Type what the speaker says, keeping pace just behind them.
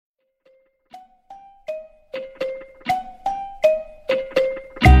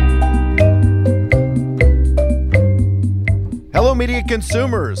Hey,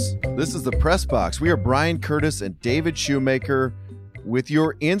 consumers! This is the Press Box. We are Brian Curtis and David Shoemaker with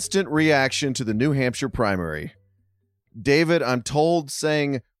your instant reaction to the New Hampshire primary. David, I'm told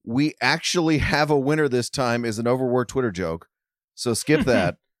saying we actually have a winner this time is an overworked Twitter joke, so skip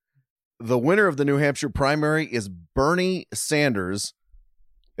that. The winner of the New Hampshire primary is Bernie Sanders.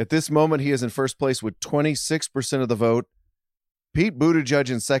 At this moment, he is in first place with 26% of the vote. Pete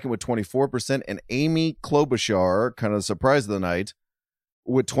Buttigieg in second with 24%, and Amy Klobuchar, kind of the surprise of the night,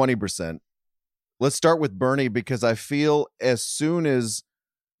 with 20%. Let's start with Bernie because I feel as soon as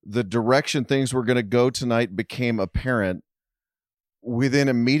the direction things were going to go tonight became apparent, within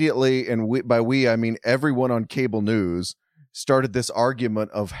immediately, and by we, I mean everyone on cable news, started this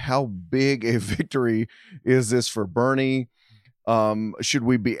argument of how big a victory is this for Bernie. Should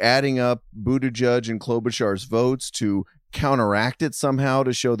we be adding up Buttigieg and Klobuchar's votes to counteract it somehow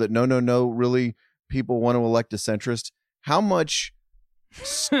to show that no, really people want to elect a centrist? How much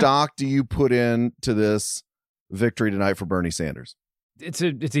stock do you put into this victory tonight for Bernie Sanders? It's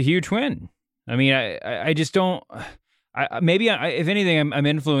a huge win. I mean, I just don't. If anything, I'm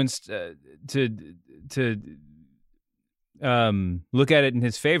influenced to look at it in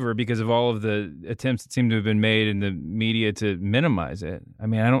his favor because of all of the attempts that seem to have been made in the media to minimize it. I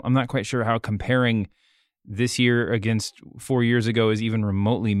mean, I'm not quite sure how comparing this year against 4 years ago is even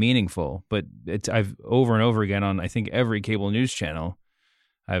remotely meaningful, but I've over and over again on, I think, every cable news channel,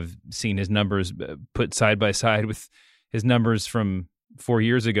 I've seen his numbers put side by side with his numbers from 4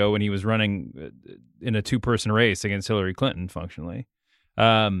 years ago when he was running in a two-person race against Hillary Clinton, functionally.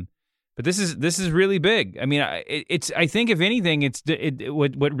 But this is really big. I mean, I think if anything,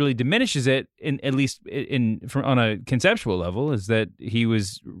 what really diminishes it, at least on a conceptual level, is that he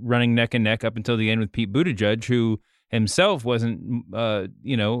was running neck and neck up until the end with Pete Buttigieg, who himself wasn't, an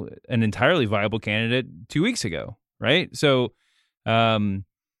entirely viable candidate 2 weeks ago, right? So,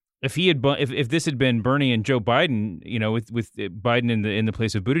 if this had been Bernie and Joe Biden, with Biden in the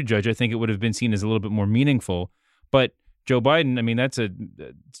place of Buttigieg, I think it would have been seen as a little bit more meaningful. But Joe Biden, I mean, that's a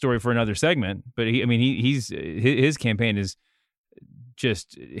story for another segment. But his campaign has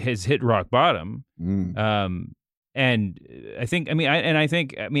hit rock bottom. And I think,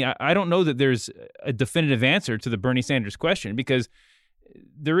 I don't know that there's a definitive answer to the Bernie Sanders question, because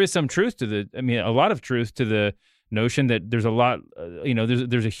there is some truth to a lot of truth to the notion that there's a lot,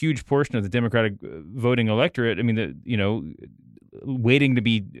 there's a huge portion of the Democratic voting electorate. I mean, waiting to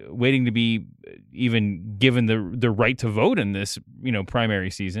be even given the right to vote in this,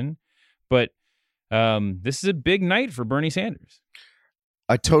 primary season. But this is a big night for Bernie Sanders.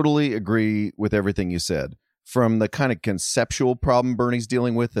 I totally agree with everything you said. From the kind of conceptual problem Bernie's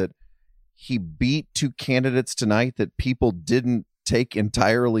dealing with, that he beat two candidates tonight that people didn't take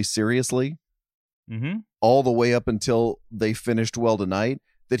entirely seriously, all the way up until they finished well tonight,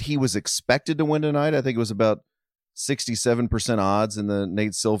 that he was expected to win tonight. I think it was about 67% odds in the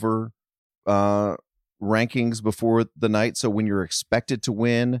Nate Silver rankings before the night. So when you're expected to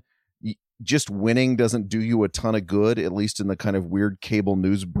win, just winning doesn't do you a ton of good, at least in the kind of weird cable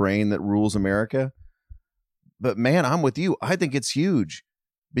news brain that rules America. But man, I'm with you. I think it's huge,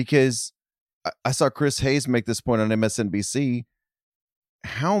 because I saw Chris Hayes make this point on MSNBC.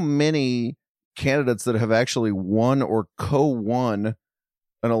 How many candidates that have actually won or co-won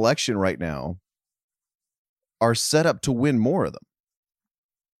an election right now are set up to win more of them?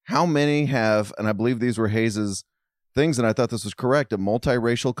 How many have, and I believe these were Hayes's things, and I thought this was correct, a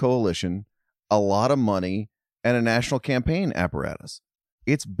multiracial coalition, a lot of money, and a national campaign apparatus?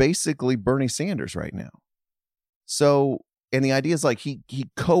 It's basically Bernie Sanders right now. So, and the idea is like he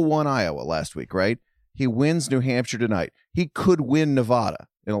co-won Iowa last week, right? He wins New Hampshire tonight. He could win Nevada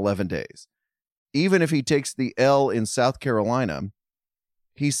in 11 days. Even if he takes the L in South Carolina,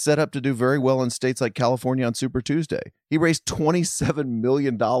 he's set up to do very well in states like California on Super Tuesday. He raised $27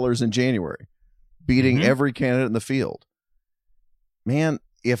 million in January, beating every candidate in the field. Man,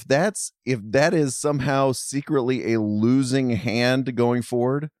 if that is somehow secretly a losing hand going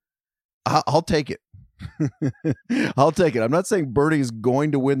forward, I'll take it. I'll take it. I'm not saying Bernie's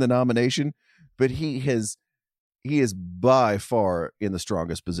going to win the nomination, but he is by far in the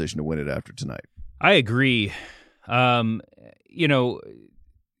strongest position to win it after tonight. I agree. Chris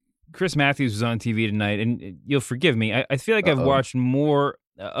Matthews was on TV tonight, and you'll forgive me, I feel like I've watched more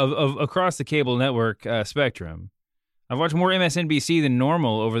of across the cable network spectrum. I've watched more MSNBC than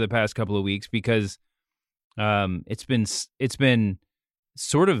normal over the past couple of weeks, because it's been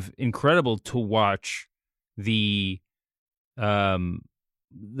sort of incredible to watch the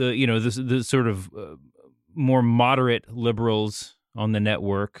sort of more moderate liberals on the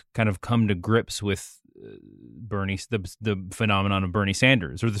network kind of come to grips with the phenomenon of Bernie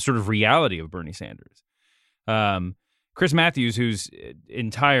Sanders, or the sort of reality of Bernie Sanders. Chris Matthews, whose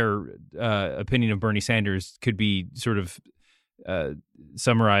entire opinion of Bernie Sanders could be sort of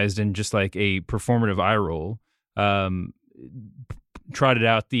summarized in just like a performative eye roll, trotted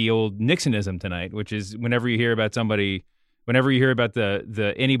out the old Nixonism tonight, which is whenever you hear about the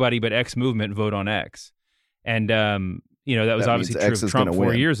anybody but X movement, vote on X. And, that was obviously true of Trump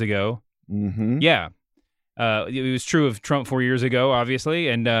 4 years ago. Mm-hmm. Yeah. It was true of Trump 4 years ago, obviously.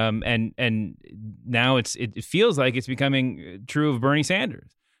 And now it feels like it's becoming true of Bernie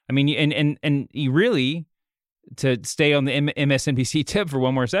Sanders. I mean, and you really, to stay on the MSNBC tip for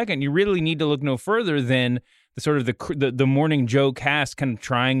one more second, you really need to look no further than the sort of the Morning Joe cast kind of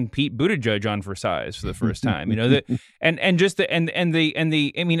trying Pete Buttigieg on for size for the first time, and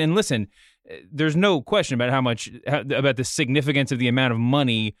listen, there's no question about about the significance of the amount of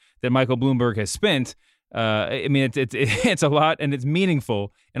money that Michael Bloomberg has spent. It's a lot, and it's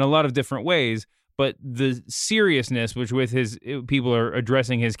meaningful in a lot of different ways, but the seriousness with his people are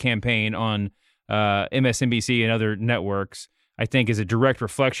addressing his campaign on MSNBC and other networks, I think, is a direct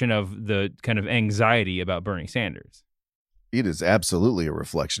reflection of the kind of anxiety about Bernie Sanders. It is absolutely a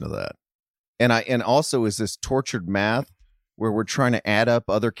reflection of that. And also is this tortured math where we're trying to add up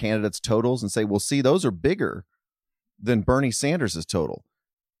other candidates' totals and say, well, see, those are bigger than Bernie Sanders' total.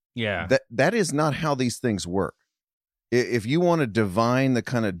 Yeah. That is not how these things work. If you want to divine the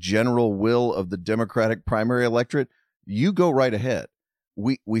kind of general will of the Democratic primary electorate, you go right ahead.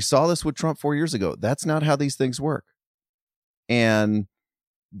 We saw this with Trump 4 years ago. That's not how these things work. And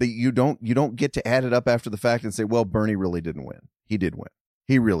you don't get to add it up after the fact and say, well, Bernie really didn't win. He did win.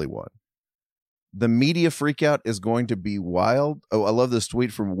 He really won. The media freakout is going to be wild. Oh, I love this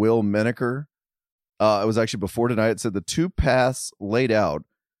tweet from Will Menaker. It was actually before tonight. It said the two paths laid out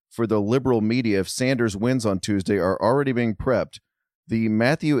for the liberal media if Sanders wins on Tuesday are already being prepped. The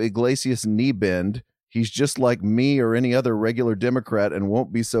Matthew Iglesias knee bend, he's just like me or any other regular Democrat and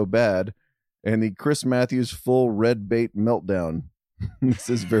won't be so bad. And the Chris Matthews full red bait meltdown. This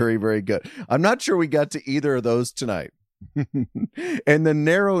is very, very good. I'm not sure we got to either of those tonight. And the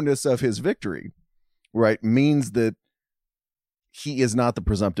narrowness of his victory, right, means that he is not the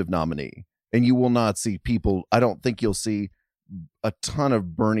presumptive nominee. And you will not see people, I don't think you'll see a ton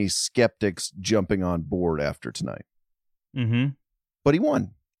of Bernie skeptics jumping on board after tonight. Mm-hmm. But he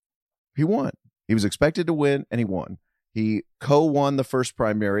won. He won. He was expected to win, and he won. He co-won the first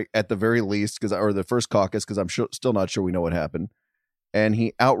primary at the very least, or the first caucus, because I'm still not sure we know what happened. And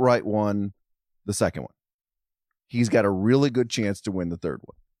he outright won the second one. He's got a really good chance to win the third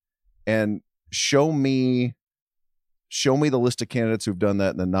one. And show me the list of candidates who've done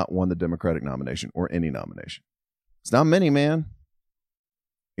that and then not won the Democratic nomination or any nomination. It's not many, man.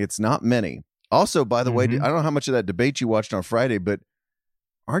 It's not many. Also, by the way, I don't know how much of that debate you watched on Friday, but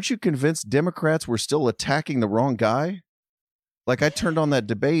aren't you convinced Democrats were still attacking the wrong guy? Like, I turned on that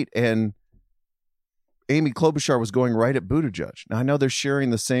debate and Amy Klobuchar was going right at Buttigieg. Now, I know they're sharing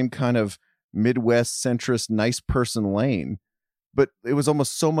the same kind of Midwest centrist nice person lane, but it was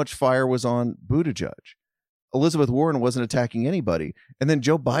almost so much fire was on Buttigieg. Elizabeth Warren wasn't attacking anybody. And then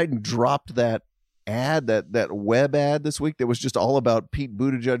Joe Biden dropped that ad, that web ad this week that was just all about Pete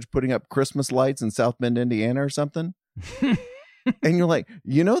Buttigieg putting up Christmas lights in South Bend, Indiana or something. And you're like,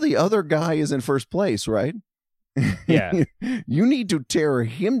 the other guy is in first place, right? Yeah. You need to tear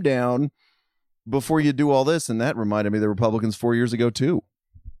him down before you do all this. And that reminded me of the Republicans 4 years ago, too.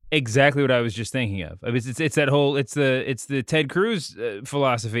 Exactly what I was just thinking of. It's that whole, it's the Ted Cruz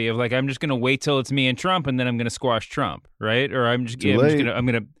philosophy of like, I'm just going to wait till it's me and Trump and then I'm going to squash Trump, right? Or I'm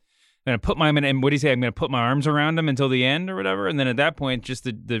going to put my, and what do you say? I'm going to put my arms around him until the end or whatever. And then at that point, just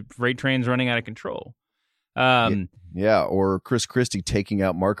the freight train's running out of control. Yeah. Or Chris Christie taking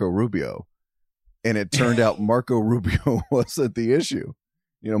out Marco Rubio. And it turned out Marco Rubio wasn't the issue.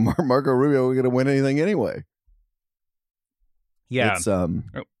 Marco Rubio was going to win anything anyway. Yeah. It's,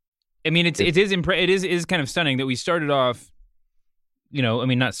 it is kind of stunning that we started off,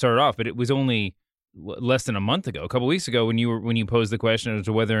 not started off, but it was only less than a month ago, a couple weeks ago, when you posed the question as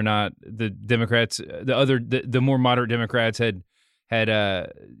to whether or not the Democrats, the more moderate Democrats had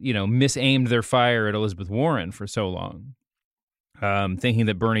misaimed their fire at Elizabeth Warren for so long, thinking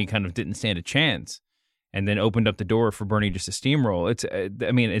that Bernie kind of didn't stand a chance, and then opened up the door for Bernie just to steamroll.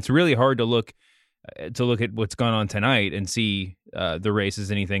 It's really hard to look at what's gone on tonight and see the race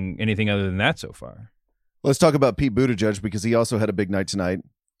as anything other than that so far. Let's talk about Pete Buttigieg, because he also had a big night tonight.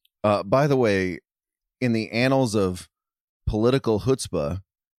 By the way, in the annals of political chutzpah,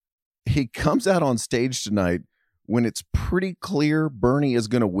 he comes out on stage tonight when it's pretty clear Bernie is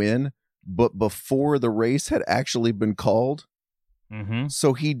going to win, but before the race had actually been called. Mm-hmm.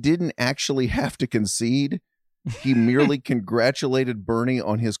 So he didn't actually have to concede. He merely congratulated Bernie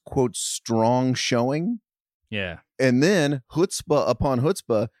on his, quote, strong showing. Yeah. And then, chutzpah upon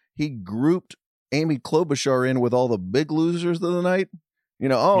chutzpah, he grouped Amy Klobuchar in with all the big losers of the night.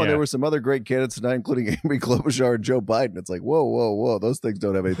 And there were some other great candidates tonight, including Amy Klobuchar and Joe Biden. It's like, whoa, whoa, whoa. Those things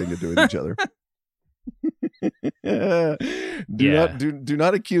don't have anything to do with each other. Do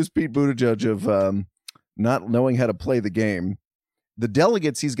not accuse Pete Buttigieg of not knowing how to play the game. The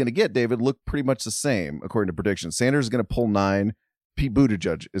delegates he's going to get, David, look pretty much the same, according to predictions. Sanders is going to pull 9. Pete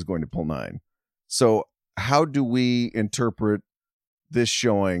Buttigieg is going to pull 9. So how do we interpret this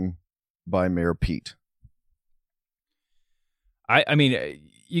showing by Mayor Pete? I mean,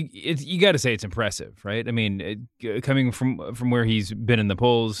 you got to say it's impressive, right? I mean, coming from where he's been in the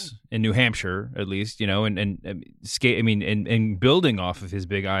polls in New Hampshire, at least, and building off of his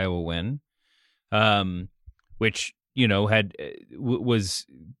big Iowa win, which was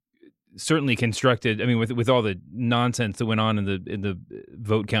certainly constructed. I mean, with all the nonsense that went on in the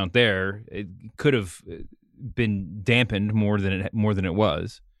vote count there, it could have been dampened more than it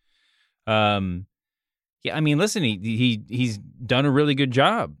was. Yeah, I mean, listen, he's done a really good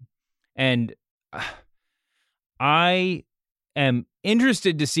job, and I am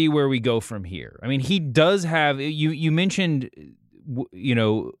interested to see where we go from here. I mean, he does have you mentioned,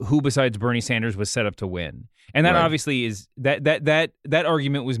 who besides Bernie Sanders was set up to win, and that obviously is that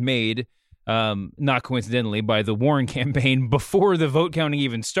argument was made, not coincidentally, by the Warren campaign before the vote counting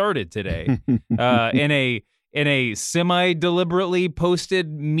even started today, in a semi-deliberately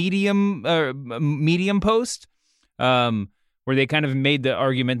posted medium post, where they kind of made the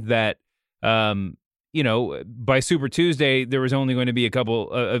argument that, by Super Tuesday, there was only going to be a couple,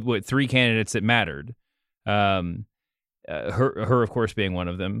 3 candidates that mattered. Her, of course, being one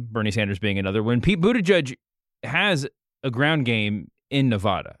of them, Bernie Sanders being another. When Pete Buttigieg has a ground game in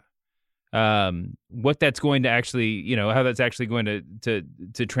Nevada, what that's going to actually, how that's actually going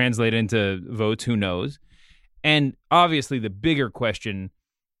to translate into votes, who knows? And obviously, the bigger question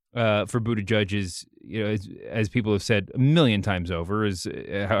for Buttigieg is, as people have said a million times over, is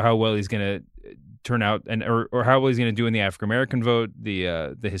how well he's going to turn out, and or how well he's going to do in the African American vote,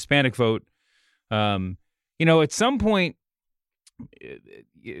 the Hispanic vote. At some point,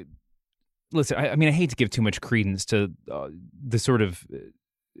 listen. I mean, I hate to give too much credence to the sort of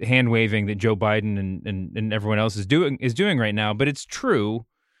hand waving that Joe Biden and everyone else is doing right now, but it's true.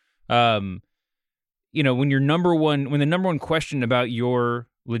 When the number one question about your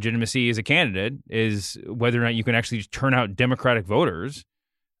legitimacy as a candidate is whether or not you can actually turn out Democratic voters,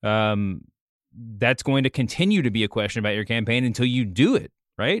 that's going to continue to be a question about your campaign until you do it,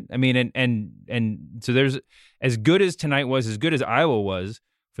 right? I mean, and so there's, as good as tonight was, as good as Iowa was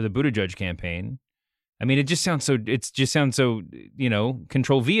for the Buttigieg campaign. I mean, it just sounds so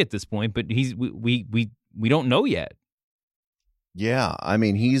Control V at this point, but we don't know yet. Yeah, I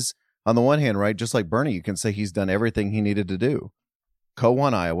mean, he's, on the one hand, right, just like Bernie, you can say he's done everything he needed to do.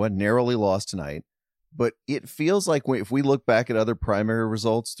 Co-won Iowa, narrowly lost tonight. But it feels like if we look back at other primary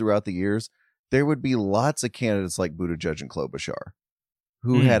results throughout the years, there would be lots of candidates like Buttigieg and Klobuchar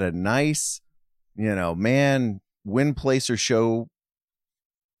who had a nice, win, place, or show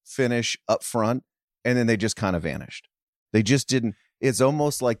finish up front, and then they just kind of vanished. They just didn't. It's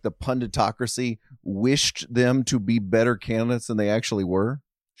almost like the punditocracy wished them to be better candidates than they actually were.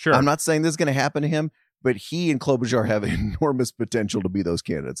 Sure. I'm not saying this is going to happen to him, but he and Klobuchar have enormous potential to be those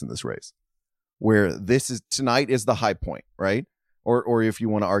candidates in this race, where tonight is the high point, right? Or if you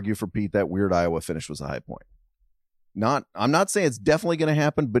want to argue for Pete, that weird Iowa finish was the high point. I'm not saying it's definitely going to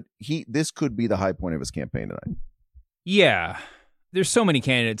happen, but this could be the high point of his campaign tonight. Yeah. There's so many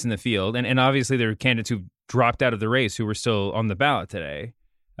candidates in the field, and obviously there are candidates who dropped out of the race who were still on the ballot today.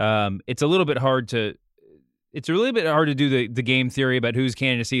 It's a little bit hard to do the game theory about whose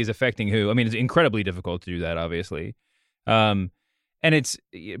candidacy is affecting who. I mean, it's incredibly difficult to do that, obviously. And it's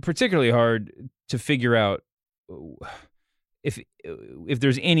particularly hard to figure out if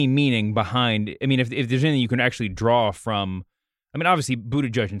there's any meaning behind. I mean, if there's anything you can actually draw from. I mean, obviously,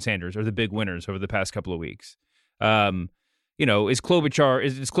 Buttigieg and Sanders are the big winners over the past couple of weeks. Is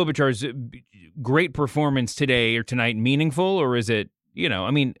Klobuchar's great performance today or tonight meaningful, or is it? I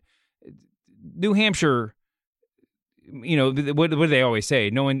mean, New Hampshire. What do they always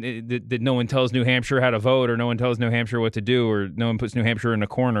say? No one tells New Hampshire how to vote, or no one tells New Hampshire what to do, or no one puts New Hampshire in a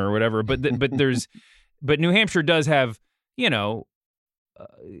corner or whatever. But New Hampshire does have kind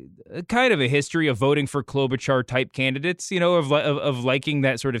of a history of voting for Klobuchar type candidates. Of liking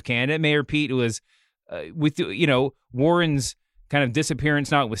that sort of candidate. Mayor Pete was with Warren's kind of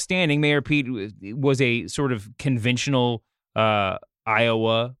disappearance notwithstanding, Mayor Pete was a sort of conventional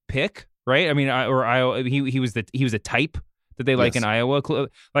Iowa pick, right? I mean, or Iowa. He was a type that they like in Iowa.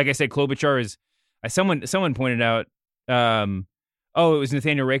 Like I said, Klobuchar is. Someone pointed out. It was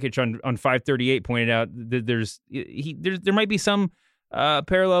Nathaniel Rakich on 538 pointed out that there might be some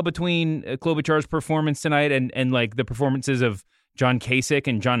parallel between Klobuchar's performance tonight and like the performances of John Kasich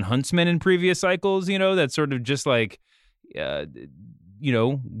and John Huntsman in previous cycles. You know, that's sort of just like,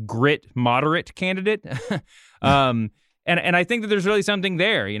 grit moderate candidate. And I think that there's really something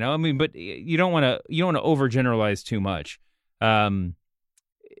there. You know, I mean, but you don't want to overgeneralize too much. I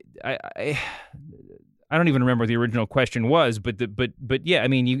don't even remember what the original question was, but yeah, I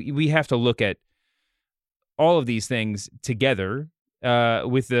mean, we have to look at all of these things together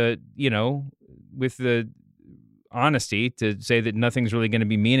with the honesty to say that nothing's really going to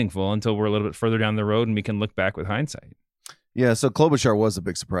be meaningful until we're a little bit further down the road and we can look back with hindsight. Yeah, so Klobuchar was a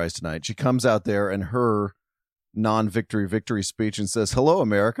big surprise tonight. She comes out there in her victory speech and says, "Hello,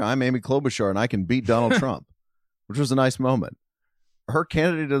 America. I'm Amy Klobuchar, and I can beat Donald Trump," which was a nice moment. Her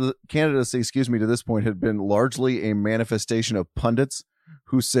candidacy, to this point had been largely a manifestation of pundits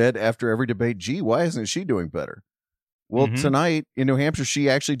who said after every debate, "Gee, why isn't she doing better?" Well, tonight in New Hampshire, she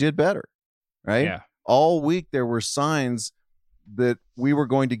actually did better, right? Yeah. All week there were signs that we were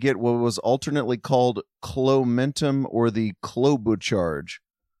going to get what was alternately called Clomentum or the Klobucharge,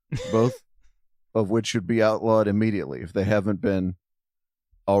 both of which should be outlawed immediately if they haven't been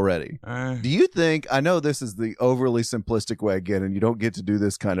already. Do you think, I know this is the overly simplistic way again, and you don't get to do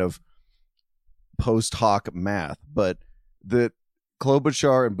this kind of post hoc math, but that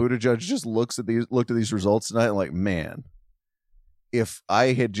Klobuchar and Buttigieg just looked at these results tonight and like, man, if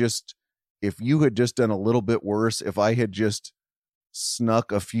you had just done a little bit worse, if I had just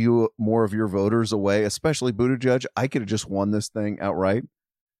snuck a few more of your voters away, especially Buttigieg, I could have just won this thing outright.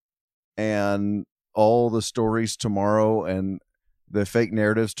 And all the stories tomorrow and the fake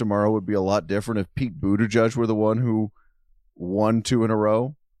narratives tomorrow would be a lot different if Pete Buttigieg were the one who won 2 in a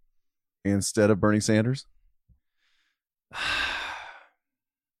row instead of Bernie Sanders.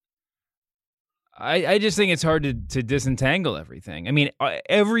 I just think it's hard to disentangle everything. I mean,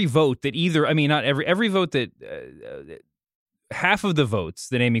 every vote that every vote that half of the votes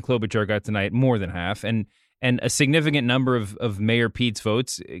that Amy Klobuchar got tonight, more than half, and a significant number of Mayor Pete's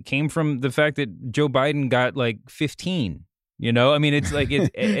votes came from the fact that Joe Biden got like 15. You know, I mean, it's like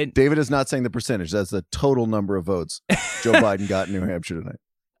David is not saying the percentage. That's the total number of votes Joe Biden got in New Hampshire tonight.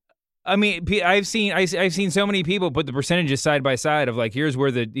 I mean, I've seen so many people put the percentages side by side of like, here's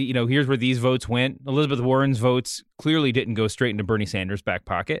where these votes went. Elizabeth Warren's votes clearly didn't go straight into Bernie Sanders' back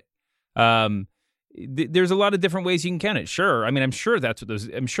pocket. There's a lot of different ways you can count it. Sure. I mean, I'm sure that the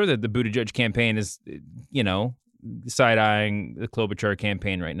Buttigieg campaign is, side-eyeing the Klobuchar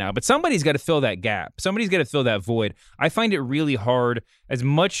campaign right now. But somebody's got to fill that gap. Somebody's got to fill that void. I find it really hard, as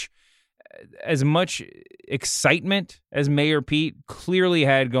much excitement as Mayor Pete clearly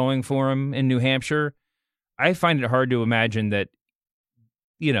had going for him in New Hampshire. I find it hard to imagine that,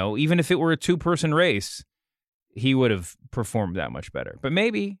 even if it were a 2-person race, he would have performed that much better. But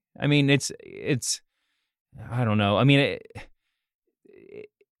maybe, I mean, it's I don't know. I mean,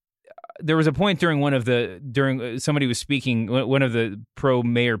 there was a point during somebody was speaking, one of the pro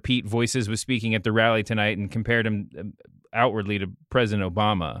Mayor Pete voices was speaking at the rally tonight and compared him outwardly to President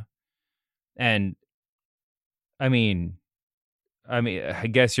Obama. And I mean, I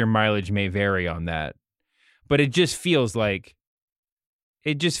guess your mileage may vary on that, but it just feels like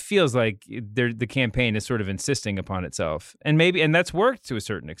the campaign is sort of insisting upon itself, and that's worked to a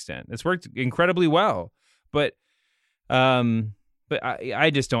certain extent. It's worked incredibly well, but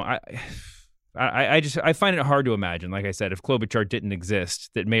I just don't. I find it hard to imagine, like I said, if Klobuchar didn't exist,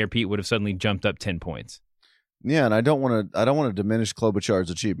 that Mayor Pete would have suddenly jumped up 10 points. Yeah, and I don't want to diminish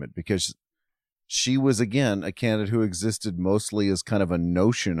Klobuchar's achievement, because she was, again, a candidate who existed mostly as kind of a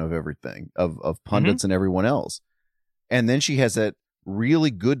notion of everything, of pundits and everyone else. And then she has that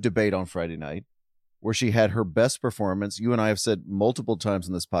really good debate on Friday night where she had her best performance. You and I have said multiple times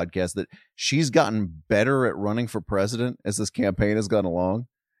in this podcast that she's gotten better at running for president as this campaign has gone along.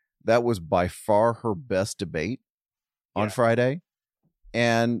 That was by far her best debate on Friday.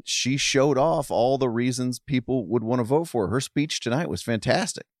 And she showed off all the reasons people would want to vote for her. Her speech tonight was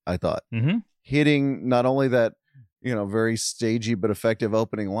fantastic, I thought. Hitting not only that, very stagey but effective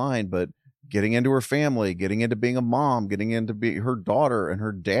opening line, but getting into her family, getting into being a mom, getting into her daughter and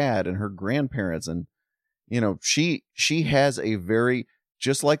her dad and her grandparents. And, she has a very,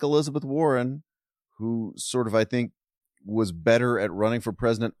 just like Elizabeth Warren, who sort of, I think, was better at running for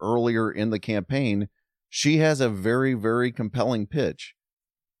president earlier in the campaign. She has a very, very compelling pitch.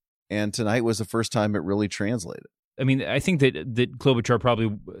 And tonight was the first time it really translated. I mean, I think that Klobuchar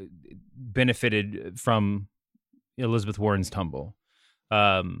probably benefited from Elizabeth Warren's tumble.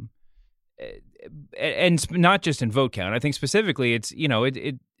 And not just in vote count. I think specifically it's,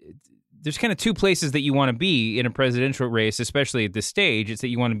 there's kind of two places that you want to be in a presidential race, especially at this stage. It's that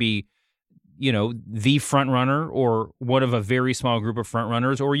you want to be, the front runner or one of a very small group of front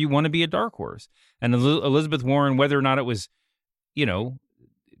runners, or you want to be a dark horse. And Elizabeth Warren, whether or not it was,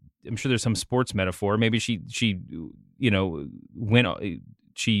 I'm sure there's some sports metaphor. Maybe she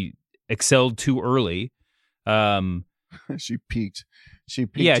excelled too early. She peaked. She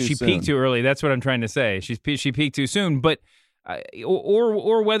peaked too early. That's what I'm trying to say. She peaked too soon. But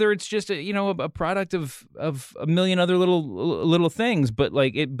or whether it's just a product of a million other little things. But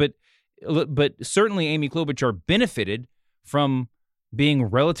but certainly Amy Klobuchar benefited from being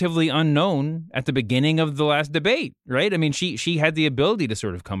relatively unknown at the beginning of the last debate, right? I mean, she had the ability to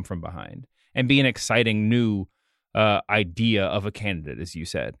sort of come from behind and be an exciting new idea of a candidate, as you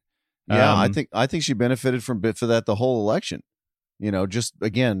said. Yeah, I think she benefited for that the whole election. Just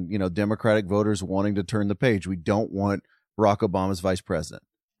again, Democratic voters wanting to turn the page. We don't want Barack Obama's vice president,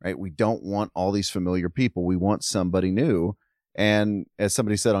 right? We don't want all these familiar people. We want somebody new. And as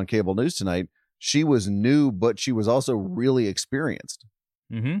somebody said on cable news tonight, she was new, but she was also really experienced.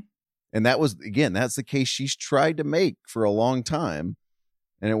 Mm-hmm. And that's the case she's tried to make for a long time.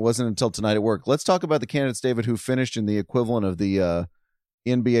 And it wasn't until tonight it worked. Let's talk about the candidates, David, who finished in the equivalent of the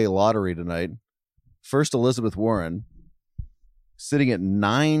NBA lottery tonight. First, Elizabeth Warren, sitting at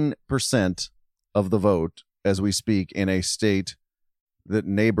 9% of the vote as we speak in a state that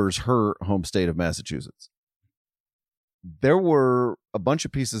neighbors her home state of Massachusetts. There were a bunch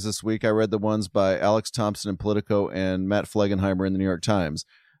of pieces this week. I read the ones by Alex Thompson in Politico and Matt Flegenheimer in the New York Times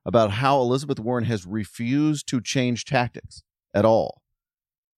about how Elizabeth Warren has refused to change tactics at all.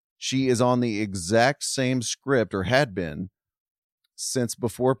 She is on the exact same script, or had been, since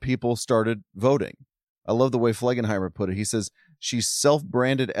before people started voting. I love the way Flegenheimer put it. He says she's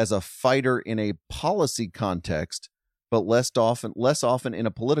self-branded as a fighter in a policy context, but less often in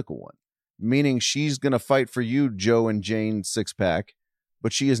a political one. Meaning she's going to fight for you, Joe and Jane Sixpack,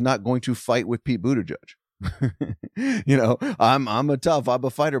 but she is not going to fight with Pete Buttigieg. I'm a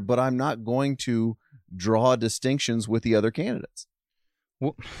fighter, but I'm not going to draw distinctions with the other candidates.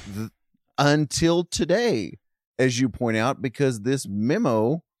 Well, until today, as you point out, because this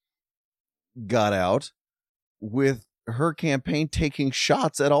memo got out with her campaign taking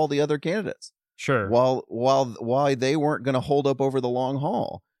shots at all the other candidates. Sure. While they weren't going to hold up over the long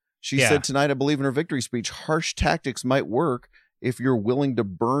haul. She said tonight, I believe in her victory speech, harsh tactics might work if you're willing to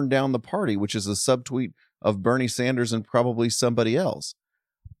burn down the party, which is a subtweet of Bernie Sanders and probably somebody else.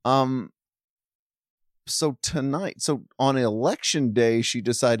 So on election day, she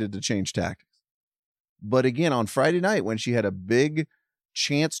decided to change tactics. But again, on Friday night, when she had a big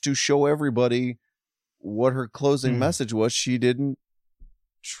chance to show everybody what her closing message was, she didn't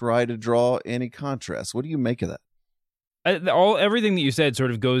try to draw any contrast. What do you make of that? Everything that you said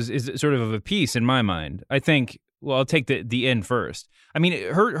is sort of a piece in my mind. I think, well, I'll take the end first. I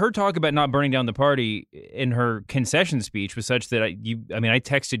mean, her talk about not burning down the party in her concession speech was such that I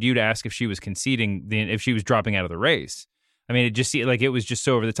texted you to ask if she was conceding, if she was dropping out of the race. I mean, it was just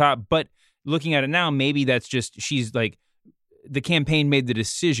so over the top. But looking at it now, maybe that's just, she's like, the campaign made the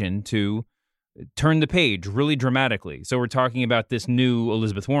decision to turn the page really dramatically. So we're talking about this new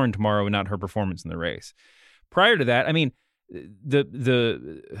Elizabeth Warren tomorrow and not her performance in the race. Prior to that, I mean,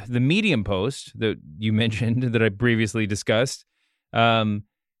 the Medium post that you mentioned that I previously discussed, that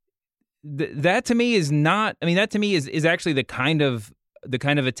to me is not. I mean, that to me is actually the kind of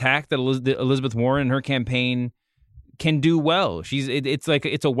attack that Elizabeth Warren and her campaign can do well. It's like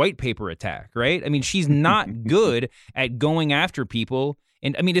it's a white paper attack, right? I mean, she's not good at going after people.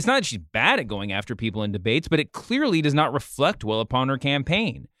 And I mean, it's not that she's bad at going after people in debates, but it clearly does not reflect well upon her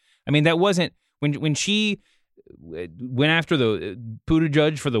campaign. I mean, that wasn't when she went after the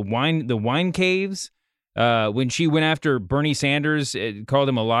Buttigieg for the wine caves, when she went after Bernie Sanders, called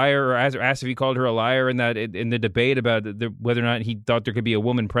him a liar, or asked if he called her a liar in the debate about whether or not he thought there could be a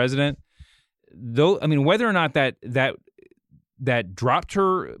woman president. Though, I mean, whether or not that dropped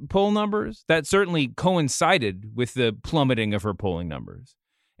her poll numbers, that certainly coincided with the plummeting of her polling numbers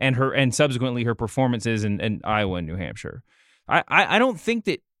and subsequently her performances in Iowa and New Hampshire. I don't think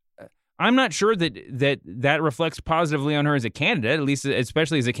that. I'm not sure that reflects positively on her as a candidate, at least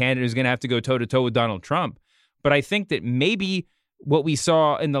especially as a candidate who's going to have to go toe-to-toe with Donald Trump. But I think that maybe what we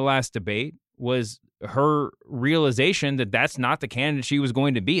saw in the last debate was her realization that that's not the candidate she was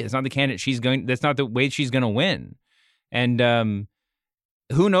going to be. It's not the candidate that's not the way she's going to win. And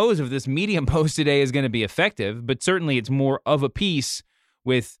who knows if this Medium post today is going to be effective, but certainly it's more of a piece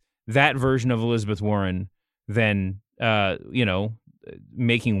with that version of Elizabeth Warren than,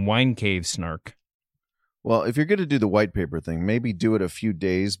 making wine cave snark. Well, if you're going to do the white paper thing, maybe do it a few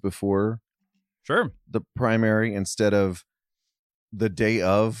days before the primary instead of the day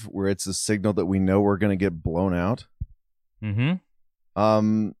of, where it's a signal that we know we're going to get blown out.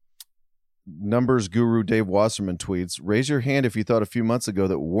 Mm-hmm. Numbers guru Dave Wasserman tweets, raise your hand if you thought a few months ago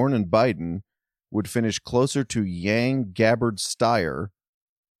that Warren and Biden would finish closer to Yang, Gabbard, Steyer,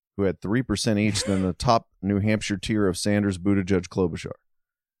 who had 3% each, than the top New Hampshire tier of Sanders, Buttigieg, Klobuchar.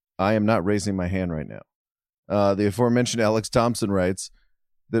 I am not raising my hand right now. The aforementioned Alex Thompson writes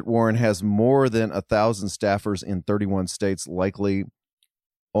that Warren has more than 1,000 staffers in 31 states, likely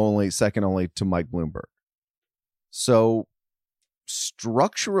second only to Mike Bloomberg. So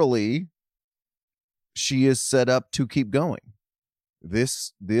structurally, she is set up to keep going.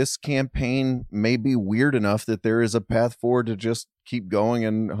 This campaign may be weird enough that there is a path forward to just keep going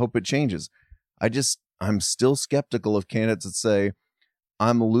and hope it changes. I'm still skeptical of candidates that say,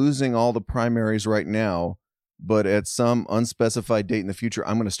 I'm losing all the primaries right now, but at some unspecified date in the future,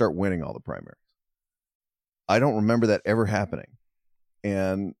 I'm going to start winning all the primaries. I don't remember that ever happening.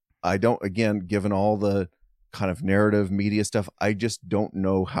 And I don't, again, given all the kind of narrative media stuff, I just don't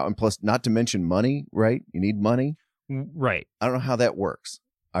know how. And plus, not to mention money, right? You need money. Right. I don't know how that works.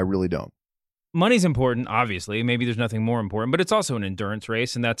 I really don't. Money's important, obviously. Maybe there's nothing more important, but it's also an endurance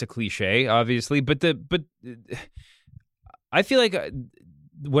race, and that's a cliche, obviously. But I feel like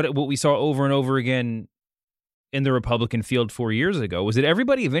what we saw over and over again in the Republican field 4 years ago was that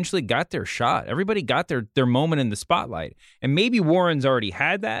everybody eventually got their shot. Everybody got their moment in the spotlight. And maybe Warren's already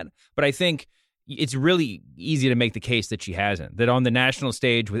had that, but I think it's really easy to make the case that she hasn't. That on the national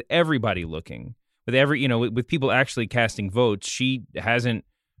stage, with everybody looking, with people actually casting votes, she hasn't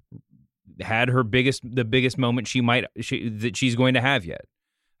had the biggest moment that she's going to have yet.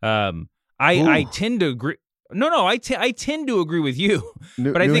 I tend to agree. No, I tend to agree with you.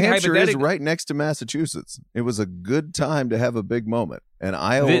 But I think New Hampshire is right next to Massachusetts. It was a good time to have a big moment, and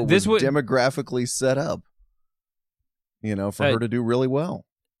Iowa was demographically set up, for her to do really well.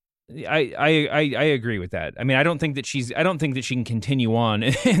 I agree with that. I mean, I don't think that she can continue on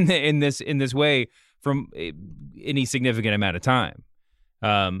in this way from any significant amount of time.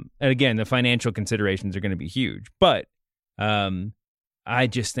 And again, the financial considerations are going to be huge, but I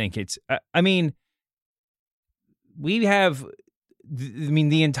just think we have,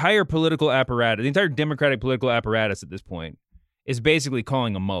 the entire political apparatus, the entire Democratic political apparatus at this point is basically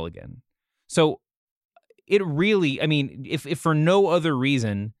calling a mulligan. So it really, if for no other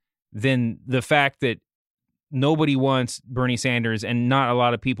reason than the fact that nobody wants Bernie Sanders and not a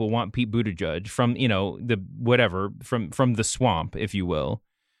lot of people want Pete Buttigieg from, from the swamp, if you will,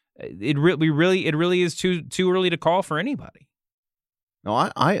 it really is too early to call for anybody.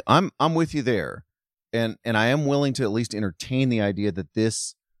 No, I'm with you there. And I am willing to at least entertain the idea that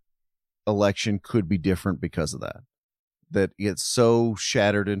this election could be different because of that. That it's so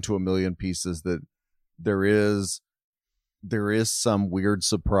shattered into a million pieces that there is some weird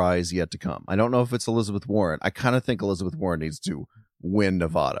surprise yet to come. I don't know if it's Elizabeth Warren. I kind of think Elizabeth Warren needs to win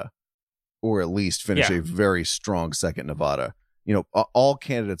Nevada, or at least finish a very strong second Nevada. All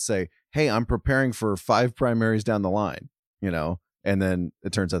candidates say, hey, I'm preparing for 5 primaries down the line, and then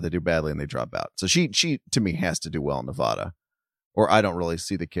it turns out they do badly and they drop out. So she to me has to do well in Nevada, or I don't really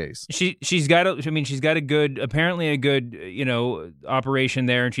see the case. She's got a good operation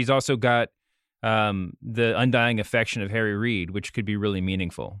there, and she's also got the undying affection of Harry Reid, which could be really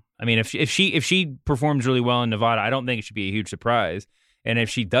meaningful. I mean, if she performs really well in Nevada, I don't think it should be a huge surprise. And if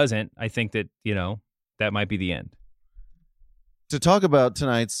she doesn't, I think that that might be the end. To talk about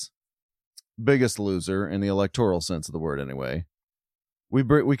tonight's biggest loser in the electoral sense of the word, anyway.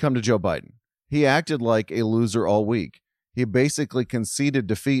 We come to Joe Biden. He acted like a loser all week. He basically conceded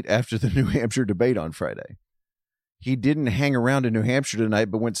defeat after the New Hampshire debate on Friday. He didn't hang around in New Hampshire tonight,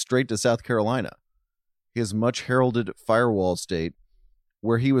 but went straight to South Carolina, his much heralded firewall state,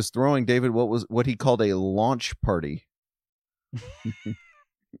 where he was throwing what he called a launch party.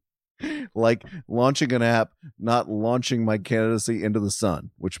 Like launching an app, not launching my candidacy into the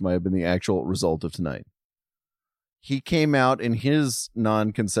sun, which might have been the actual result of tonight. He came out in his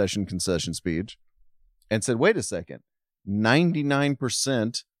non-concession speech and said, wait a second,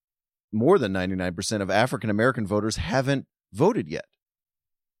 99%, more than 99% of African-American voters haven't voted yet.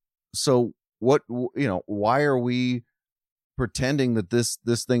 So why are we pretending that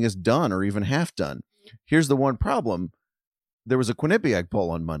this thing is done or even half done? Here's the one problem. There was a Quinnipiac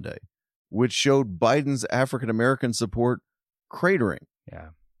poll on Monday, which showed Biden's African-American support cratering. Yeah.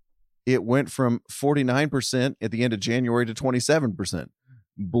 It went from 49% at the end of January to 27%.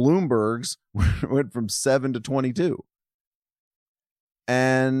 Bloomberg's went from 7 to 22.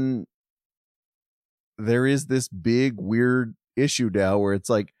 And there is this big, weird issue now where it's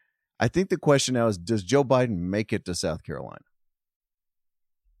like, I think the question now is, does Joe Biden make it to South Carolina?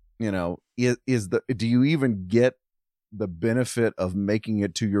 You know, do you even get the benefit of making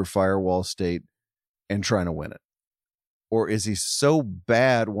it to your firewall state and trying to win it? Or is he so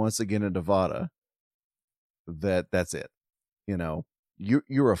bad once again in Nevada that that's it? You know,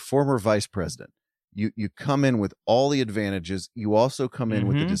 you're a former vice president. You come in with all the advantages. You also come in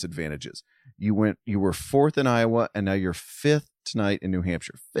with the disadvantages. You were 4th in Iowa, and now you're 5th tonight in New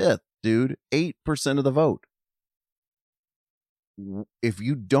Hampshire. 5th, dude, 8% of the vote. If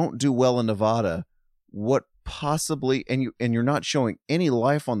you don't do well in Nevada, what possibly, and you're not showing any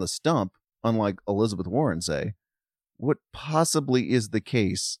life on the stump, unlike Elizabeth Warren, say, what possibly is the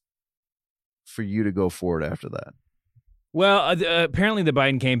case for you to go forward after that? Well, apparently the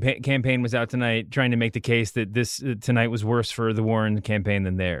Biden campaign was out tonight trying to make the case that this tonight was worse for the Warren campaign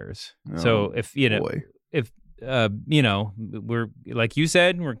than theirs. So if we're, like you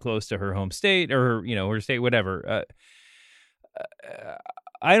said, we're close to her home state or her state, whatever.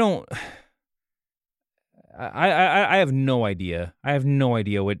 I have no idea. I have no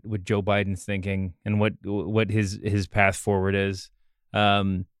idea what Joe Biden's thinking and what his path forward is.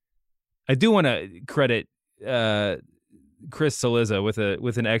 I do want to credit Chris Cillizza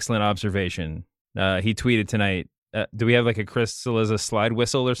with an excellent observation. He tweeted tonight. Do we have like a Chris Cillizza slide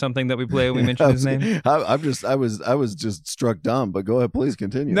whistle or something that we play when we mention his name? I was just struck dumb, but go ahead, please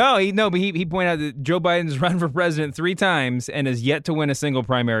continue. But he pointed out that Joe Biden's run for president 3 times and has yet to win a single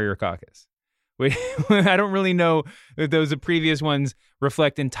primary or caucus. I don't really know if those previous ones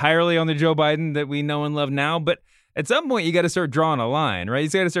reflect entirely on the Joe Biden that we know and love now, but at some point you got to start drawing a line, right? You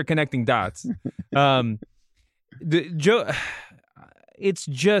got to start connecting dots. It's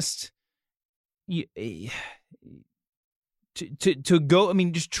just to go. I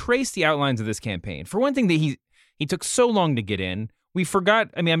mean, just trace the outlines of this campaign. For one thing, that he took so long to get in. We forgot.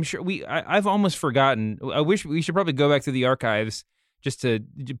 I mean, I'm sure I've almost forgotten. I wish we should probably go back to the archives just to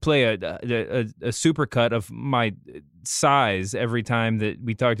play a supercut of my sighs every time that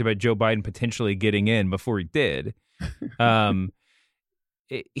we talked about Joe Biden potentially getting in before he did.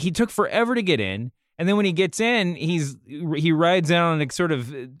 He took forever to get in. And then when he gets in, he rides out on a sort of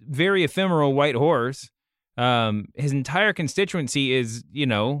very ephemeral white horse. His entire constituency is,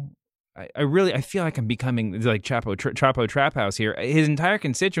 I feel like I'm becoming like Chapo Trap House here. His entire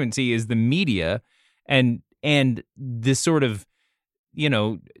constituency is the media and this sort of,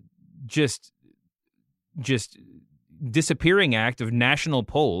 just disappearing act of national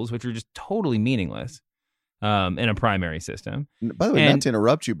polls, which are just totally meaningless. In a primary system. By the way, not to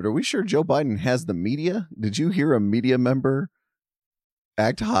interrupt you, but are we sure Joe Biden has the media? Did you hear a media member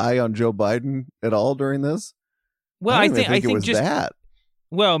act high on Joe Biden at all during this? Well, I think it was just that.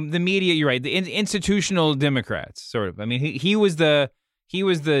 Well, the media, you're right. The institutional Democrats, sort of. I mean, he was the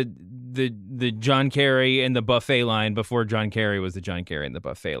John Kerry and the buffet line before John Kerry was the John Kerry and the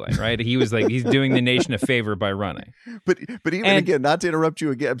buffet line, right? He was like, he's doing the nation a favor by running. But even again, not to interrupt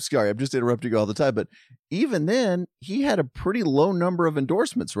you again, I'm sorry, I'm just interrupting you all the time, but even then, he had a pretty low number of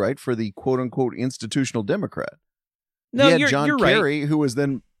endorsements, right, for the quote-unquote institutional Democrat. No, he had John Kerry, right. Who was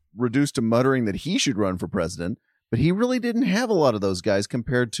then reduced to muttering that he should run for president, but he really didn't have a lot of those guys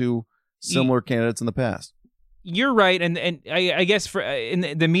compared to similar candidates in the past. You're right, and I guess for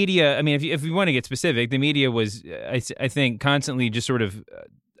in the media, I mean, if you want to get specific, the media was, I think, constantly just sort of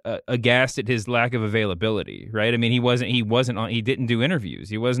aghast at his lack of availability, right? I mean, he didn't do interviews,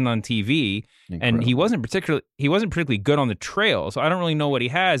 he wasn't on TV, Incredible. And he wasn't particularly good on the trail. So I don't really know what he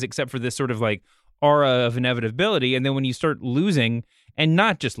has except for this sort of like aura of inevitability. And then when you start losing, and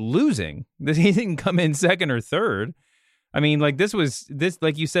not just losing, he didn't come in second or third. I mean, like this,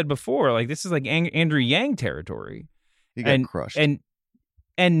 like you said before, like this is like Andrew Yang territory. He got crushed. And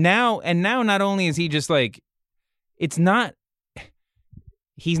now not only is he just like, he's not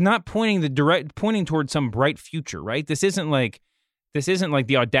pointing towards some bright future, right? This isn't like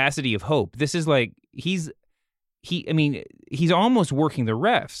the audacity of hope. This is like, he's almost working the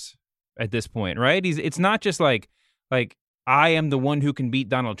refs at this point, right? It's not just like I am the one who can beat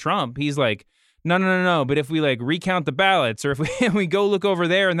Donald Trump. He's like, no. But if we like recount the ballots, or if we go look over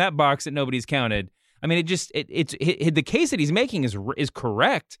there in that box that nobody's counted, I mean, the case that he's making is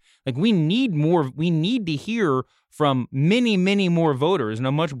correct. Like, we need more. We need to hear from many, many more voters and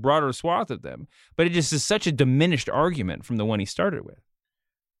a much broader swath of them. But it just is such a diminished argument from the one he started with.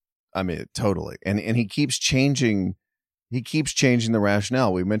 I mean, totally. And he keeps changing. He keeps changing the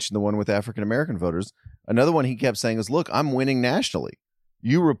rationale. We mentioned the one with African American voters. Another one he kept saying is, "Look, I'm winning nationally.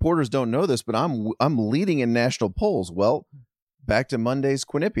 You reporters don't know this, but I'm leading in national polls." Well, back to Monday's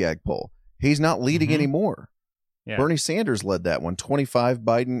Quinnipiac poll. He's not leading anymore. Yeah. Bernie Sanders led that one, 25.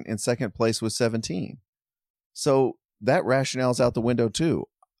 Biden in second place with 17. So that rationale's out the window too.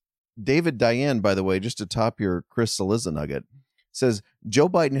 David Diane, by the way, just to top your Chris Cillizza nugget, says Joe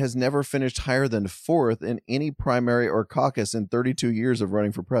Biden has never finished higher than 4th in any primary or caucus in 32 years of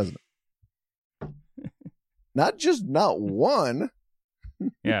running for president. Not one.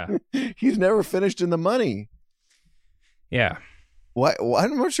 Yeah. He's never finished in the money. Yeah. Why?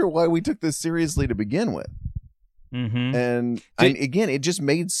 I'm not sure why we took this seriously to begin with. Mm-hmm. And again, it just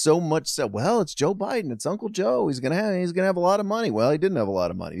made so much sense. Well, it's Joe Biden. It's Uncle Joe. He's gonna have a lot of money. Well, he didn't have a lot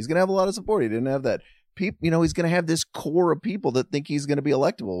of money. He's gonna have a lot of support. He didn't have that. He's gonna have this core of people that think he's gonna be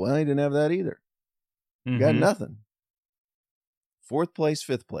electable. Well, he didn't have that either. Got nothing. 4th place,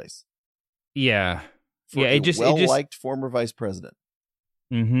 5th place. Yeah. It just liked former vice president.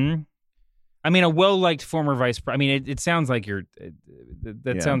 Mm-hmm. I mean, a well-liked former vice president. I mean, it sounds like you're.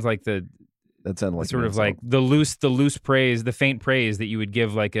 Sounds like the. That sounds like sort of like the loose praise, the faint praise that you would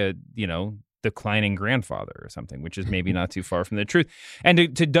give like a declining grandfather or something, which is maybe not too far from the truth.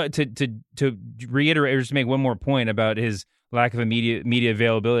 And to reiterate, or just make one more point about his lack of immediate media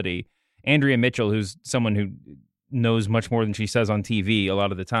availability. Andrea Mitchell, who's someone who knows much more than she says on TV a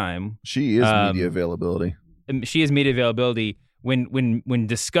lot of the time. She is media availability. She is media availability. When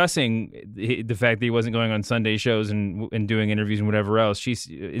discussing the fact that he wasn't going on Sunday shows and doing interviews and whatever else, she's,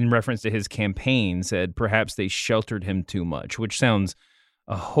 in reference to his campaign, said perhaps they sheltered him too much, which sounds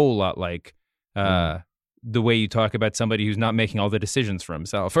a whole lot like the way you talk about somebody who's not making all the decisions for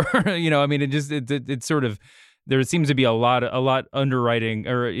himself. I mean, it's sort of, there seems to be a lot underwriting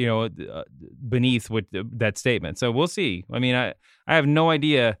or beneath what that statement. So we'll see. I mean, I have no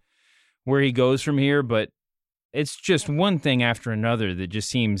idea where he goes from here, but it's just one thing after another that just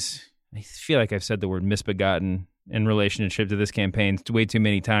seems, I feel like I've said the word misbegotten in relationship to this campaign way too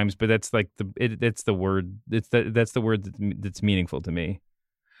many times, but that's like that's the word that's meaningful to me.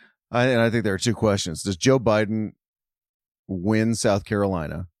 I think there are two questions. Does Joe Biden win South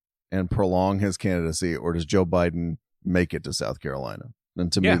Carolina and prolong his candidacy, or does Joe Biden make it to South Carolina?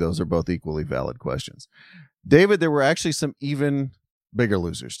 And to me, those are both equally valid questions. David, there were actually some even bigger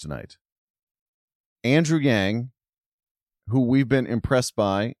losers tonight. Andrew Yang, who we've been impressed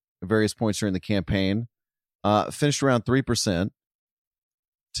by at various points during the campaign, finished around 3%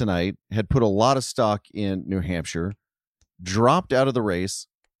 tonight, had put a lot of stock in New Hampshire, dropped out of the race.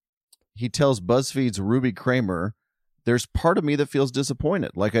 He tells BuzzFeed's Ruby Kramer, "There's part of me that feels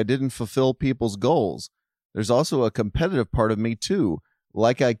disappointed, like I didn't fulfill people's goals. There's also a competitive part of me too,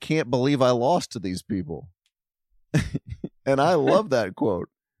 like I can't believe I lost to these people." And I love that quote,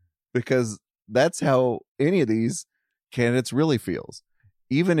 because that's how any of these candidates really feels.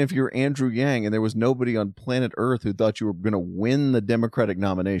 Even if you're Andrew Yang and there was nobody on planet Earth who thought you were going to win the Democratic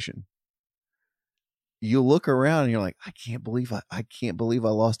nomination, you look around and you're like, I can't believe I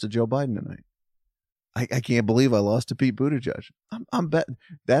lost to Joe Biden tonight. I can't believe I lost to Pete Buttigieg. I'm betting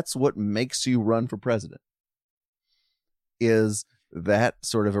that's what makes you run for president, is that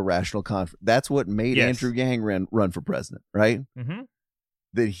sort of irrational confidence. That's what made Andrew Yang run for president, right? Mm-hmm.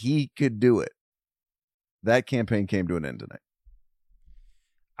 That he could do it. That campaign came to an end tonight.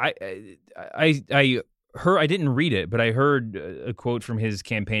 I didn't read it, but I heard a quote from his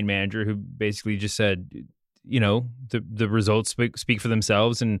campaign manager who basically just said, the results speak for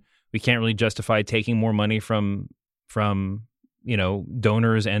themselves, and we can't really justify taking more money from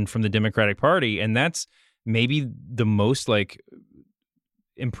donors and from the Democratic Party. And that's maybe the most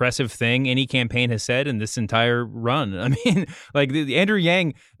impressive thing any campaign has said in this entire run. I mean, Andrew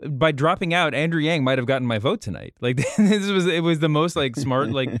Yang, by dropping out, Andrew Yang might have gotten my vote tonight. It was the most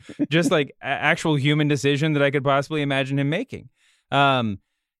smart, just actual human decision that I could possibly imagine him making.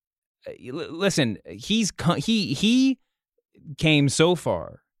 Listen, he came so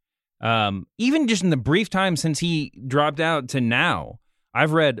far, even just in the brief time since he dropped out to now.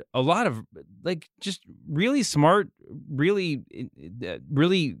 I've read a lot of just really smart, really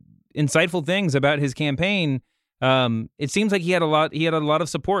insightful things about his campaign. It seems like he had a lot of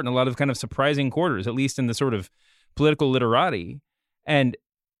support and a lot of kind of surprising quarters, at least in the sort of political literati. And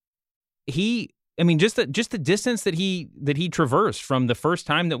he I mean, just the distance that he traversed from the first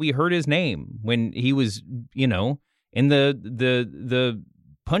time that we heard his name when he was, you know, in the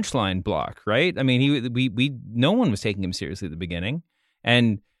punchline block, right? I mean, we no one was taking him seriously at the beginning,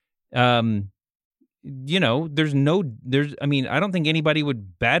 and you know, I mean, I don't think anybody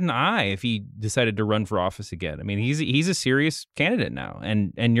would bat an eye if he decided to run for office again. I mean, he's a serious candidate now,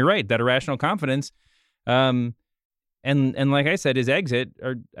 and you're right, that irrational confidence, and like I said, his exit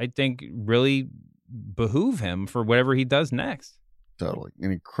I think really behoove him for whatever he does next. Totally,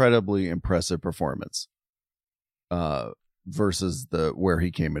 an incredibly impressive performance, versus where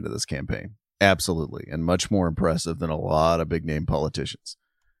he came into this campaign. Absolutely, and much more impressive than a lot of big name politicians.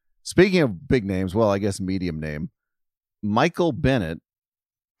 Speaking of big names, well, I guess medium name, Michael Bennet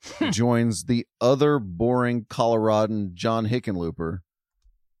joins the other boring Coloradan John Hickenlooper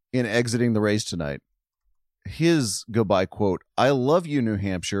in exiting the race tonight. His goodbye quote, "I love you, New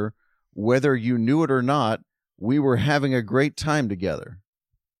Hampshire. Whether you knew it or not, we were having a great time together."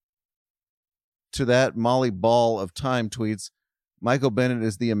 To that, Molly Ball of Time tweets, "Michael Bennet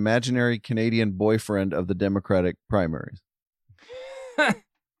is the imaginary Canadian boyfriend of the Democratic primaries."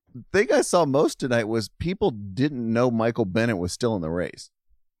 The thing I saw most tonight was people didn't know Michael Bennet was still in the race.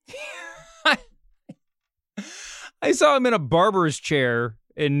 I saw him in a barber's chair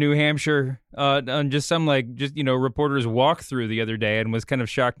in New Hampshire on just some reporter's walkthrough the other day, and was kind of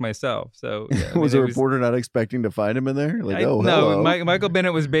shocked myself. So yeah, was a reporter not expecting to find him in there? Like, no, hello. Michael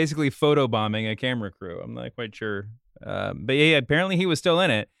Bennet was basically photobombing a camera crew. I'm not quite sure, but yeah, apparently he was still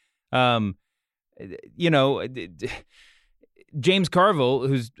in it. James Carville,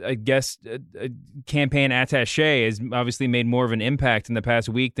 who's, I guess, a campaign attaché, has obviously made more of an impact in the past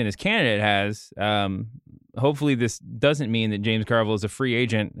week than his candidate has. Hopefully this doesn't mean that James Carville is a free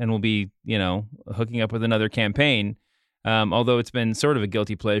agent and will be, hooking up with another campaign, although it's been sort of a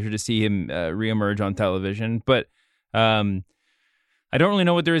guilty pleasure to see him reemerge on television. But I don't really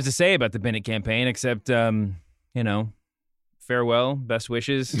know what there is to say about the Bennett campaign, except, farewell, best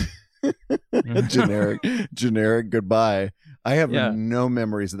wishes. generic goodbye. I have no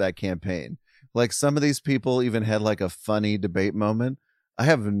memories of that campaign. Like, some of these people even had like a funny debate moment. I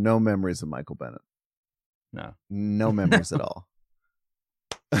have no memories of Michael Bennet. No memories at all.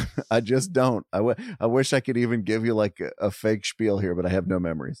 I just don't. I wish I could even give you like a fake spiel here, but I have no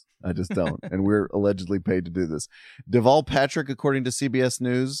memories. I just don't. And we're allegedly paid to do this. Deval Patrick, according to CBS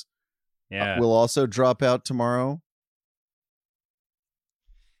News, will also drop out tomorrow.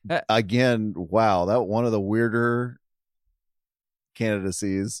 Again, wow, that one of the weirder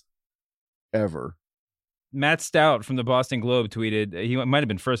candidacies ever. Matt Stout from the Boston Globe tweeted, he might have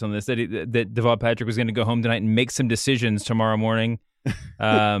been first on this, that Deval Patrick was going to go home tonight and make some decisions tomorrow morning. He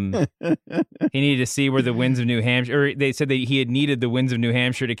needed to see where the winds of New Hampshire, or they said that he had needed the winds of New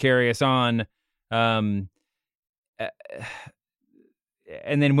Hampshire to carry us on. And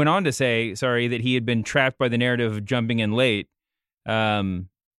then went on to say, that he had been trapped by the narrative of jumping in late. I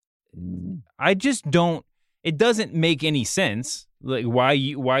just don't. It doesn't make any sense, like why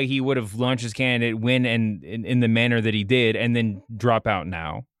he would have launched his candidate, win, and in the manner that he did, and then drop out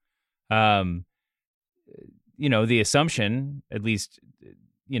now. The assumption, at least,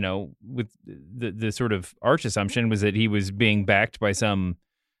 with the sort of arch assumption, was that he was being backed by some,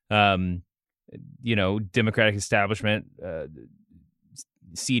 Democratic establishment,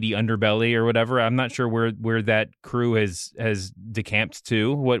 seedy underbelly or whatever. I'm not sure where that crew has decamped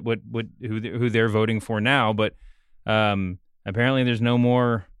to, who they're voting for now, but apparently there's no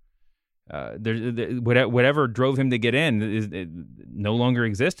more. Whatever drove him to get in is no longer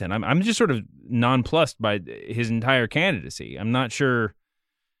existent. I'm just sort of nonplussed by his entire candidacy. I'm not sure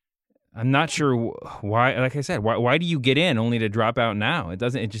why. Like I said, why do you get in only to drop out now? It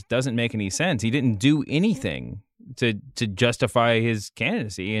just doesn't make any sense. He didn't do anything to justify his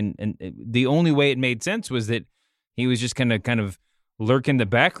candidacy, and the only way it made sense was that he was just kind of lurk in the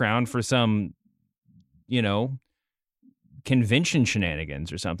background for some, convention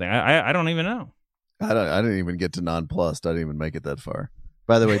shenanigans or something. I don't even know. I didn't even get to nonplussed. I didn't even make it that far.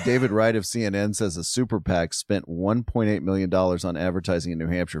 By the way, David Wright of CNN says a super PAC spent $1.8 million on advertising in New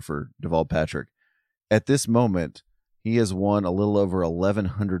Hampshire for Deval Patrick. At this moment, he has won a little over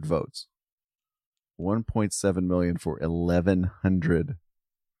 1,100 votes. 1.7 million for 1,100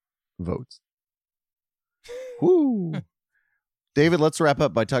 votes. Woo. David, let's wrap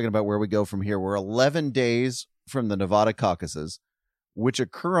up by talking about where we go from here. We're 11 days from the Nevada caucuses, which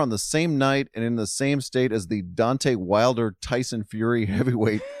occur on the same night and in the same state as the Deontay Wilder Tyson Fury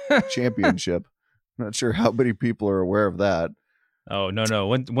heavyweight championship. Not sure how many people are aware of that. Oh, no.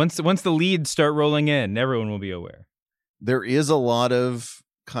 Once the leads start rolling in, everyone will be aware. There is a lot of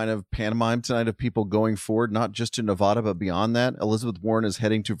kind of pantomime tonight of people going forward, not just to Nevada, but beyond that. Elizabeth Warren is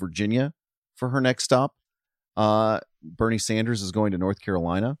heading to Virginia for her next stop. Bernie Sanders is going to North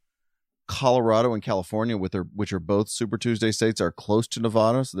Carolina. Colorado and California, which are both Super Tuesday states, are close to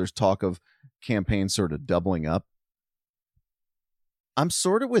Nevada. So there's talk of campaigns sort of doubling up. I'm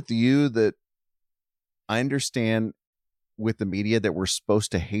sort of with you that I understand with the media that we're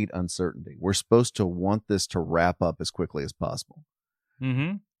supposed to hate uncertainty. We're supposed to want this to wrap up as quickly as possible.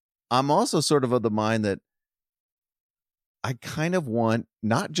 Mm-hmm. I'm also sort of the mind that I kind of want,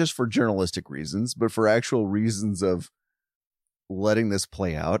 not just for journalistic reasons, but for actual reasons of letting this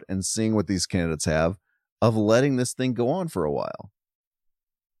play out and seeing what these candidates have, of letting this thing go on for a while.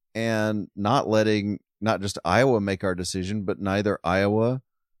 And not letting not just Iowa make our decision, but neither Iowa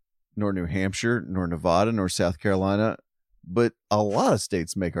nor New Hampshire nor Nevada nor South Carolina, but a lot of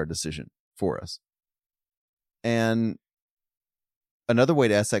states make our decision for us. And another way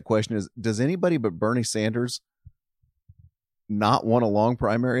to ask that question is, does anybody but Bernie Sanders not want a long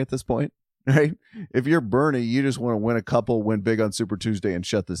primary at this point? Right? If you're Bernie, you just want to win a couple, win big on Super Tuesday, and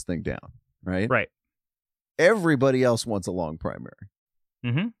shut this thing down. Right? Right. Everybody else wants a long primary.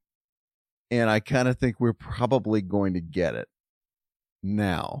 Mm-hmm. And I kind of think we're probably going to get it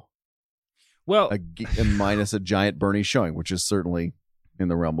now. Well, minus a giant Bernie showing, which is certainly in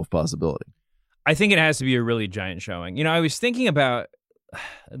the realm of possibility. I think it has to be a really giant showing. You know, I was thinking about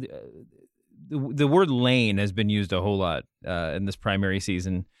the word lane has been used a whole lot in this primary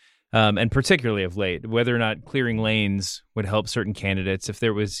season, and particularly of late, whether or not clearing lanes would help certain candidates. If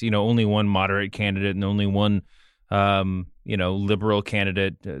there was, only one moderate candidate and only one, liberal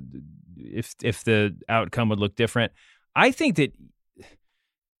candidate, if the outcome would look different. I think that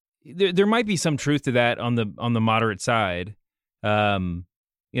there might be some truth to that on the moderate side.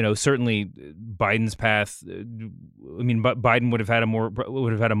 Certainly Biden's path. Biden would have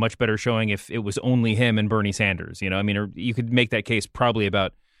had a much better showing if it was only him and Bernie Sanders. Or you could make that case probably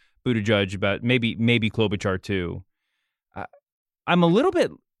about Buttigieg, about maybe Klobuchar too. I'm a little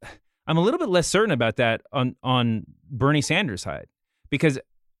bit less certain about that on Bernie Sanders' side, because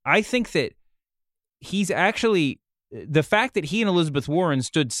I think that he's actually, the fact that he and Elizabeth Warren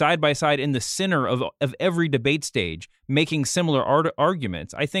stood side by side in the center of every debate stage, making similar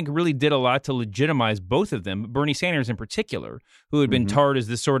arguments, I think really did a lot to legitimize both of them, Bernie Sanders in particular, who had been tarred as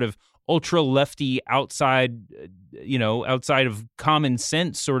this sort of ultra lefty outside of common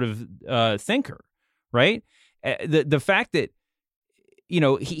sense sort of thinker, right? The fact that,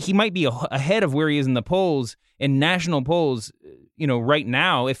 he might be ahead of where he is in the polls, in national polls, right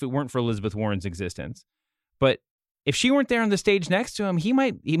now, if it weren't for Elizabeth Warren's existence. But if she weren't there on the stage next to him, he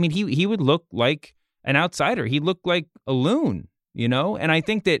would look like an outsider. He'd look like a loon, And I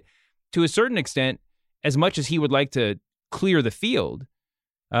think that to a certain extent, as much as he would like to clear the field,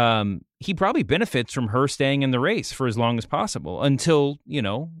 he probably benefits from her staying in the race for as long as possible until,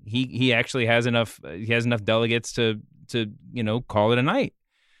 he actually has enough delegates to call it a night.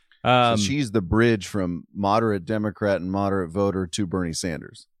 So she's the bridge from moderate Democrat and moderate voter to Bernie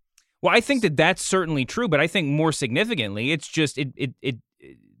Sanders. Well, I think that that's certainly true, but I think more significantly, it's just it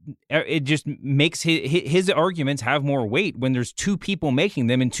just makes his arguments have more weight when there's two people making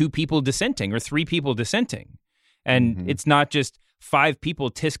them and two people dissenting or three people dissenting, and it's not just five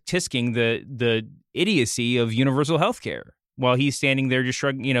people tisk-tisking the idiocy of universal health care while he's standing there just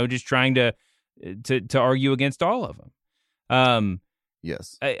shrugging, just trying to argue against all of them.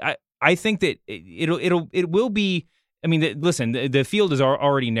 Yes, I think that it will be. I mean, listen, the field is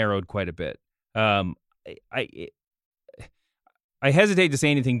already narrowed quite a bit. I hesitate to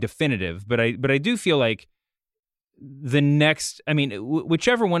say anything definitive, but I do feel like the next,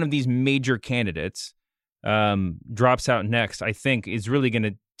 whichever one of these major candidates drops out next, I think is really going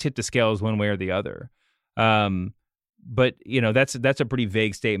to tip the scales one way or the other. But that's a pretty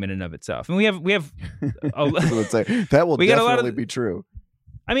vague statement in and of itself. And we have that will definitely be true.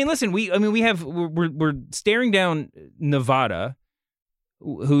 Listen, we're staring down Nevada,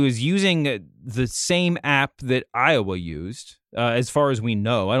 who is using the same app that Iowa used, as far as we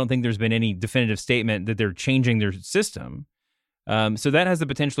know. I don't think there's been any definitive statement that they're changing their system. So that has the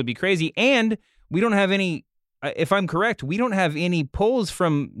potential to be crazy. And we don't have any, if I'm correct, we don't have any polls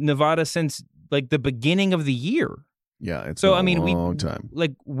from Nevada since like the beginning of the year. Yeah, it's been a long time.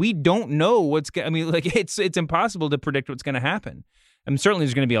 We don't know it's impossible to predict what's going to happen. Certainly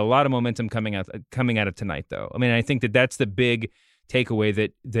there's going to be a lot of momentum coming out of tonight, though. I think that that's the big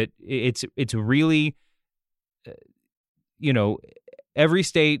takeaway, that it's really, every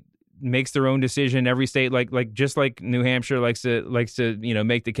state makes their own decision. Every state, just like New Hampshire likes to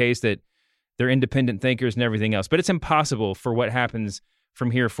make the case that they're independent thinkers and everything else. But it's impossible for what happens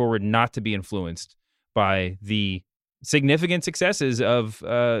from here forward not to be influenced by the significant successes of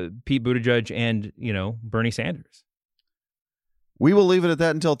Pete Buttigieg and, Bernie Sanders. We will leave it at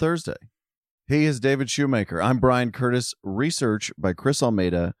that until Thursday. He is David Shoemaker. I'm Brian Curtis. Research by Chris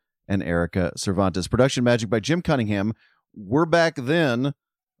Almeida and Erica Cervantes. Production magic by Jim Cunningham. We're back then.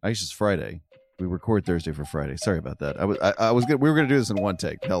 Actually, it's Friday. We record Thursday for Friday. Sorry about that. We were gonna do this in one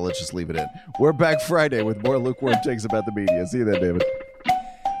take. Hell, let's just leave it in. We're back Friday with more lukewarm takes about the media. See you then, David.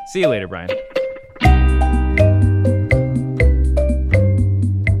 See you later, Brian.